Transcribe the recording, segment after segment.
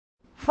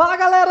Fala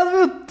galera do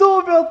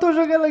YouTube, eu tô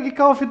jogando aqui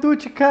Call of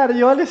Duty, cara,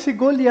 e olha esse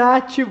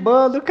Goliath,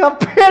 mano, com a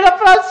perna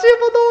pra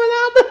cima, dá uma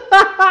olhada.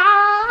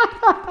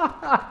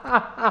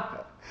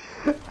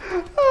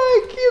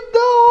 Ai, que da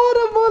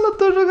hora, mano, eu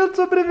tô jogando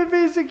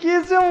sobrevivência aqui,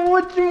 esse é o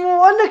último,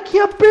 olha aqui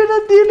a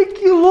perna dele,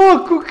 que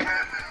louco,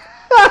 cara.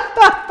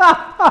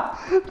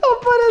 Tá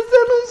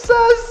parecendo um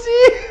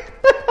saci.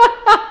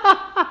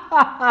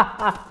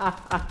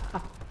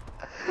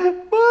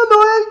 Mano,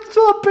 olha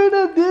só a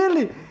perna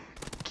dele.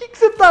 O que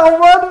você tá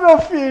arrumando, meu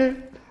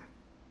filho?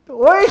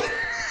 Oi?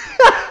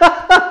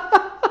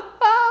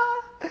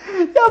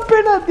 E a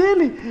perna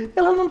dele,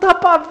 ela não tá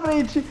pra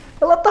frente,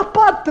 ela tá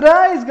pra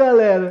trás,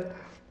 galera.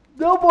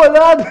 Dá uma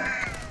olhada.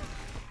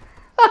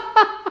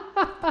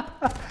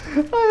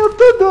 Ai, eu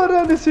tô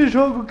adorando esse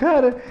jogo,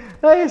 cara.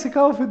 Ai, esse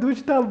Call of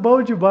Duty tá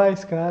bom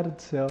demais, cara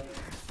do céu.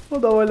 Vou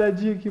dar uma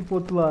olhadinha aqui pro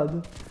outro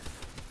lado.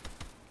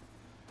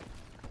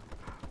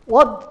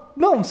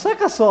 Não,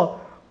 saca só.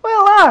 Olha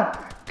lá.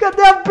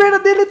 Cadê a perna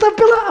dele?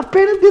 A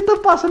perna dele tá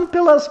passando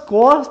pelas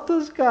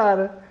costas,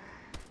 cara.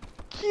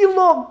 Que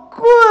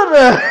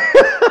loucura!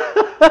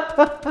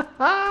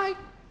 Ai,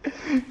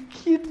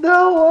 que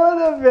da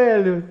hora,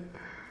 velho.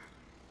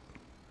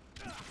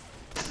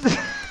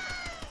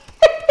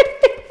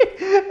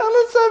 Eu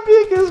não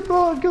sabia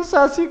que o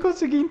Saci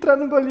conseguia entrar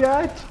no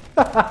Goliath.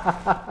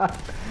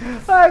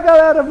 Ai,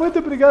 galera, muito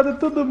obrigado a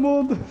todo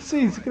mundo. Se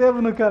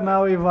inscreva no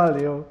canal e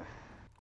valeu.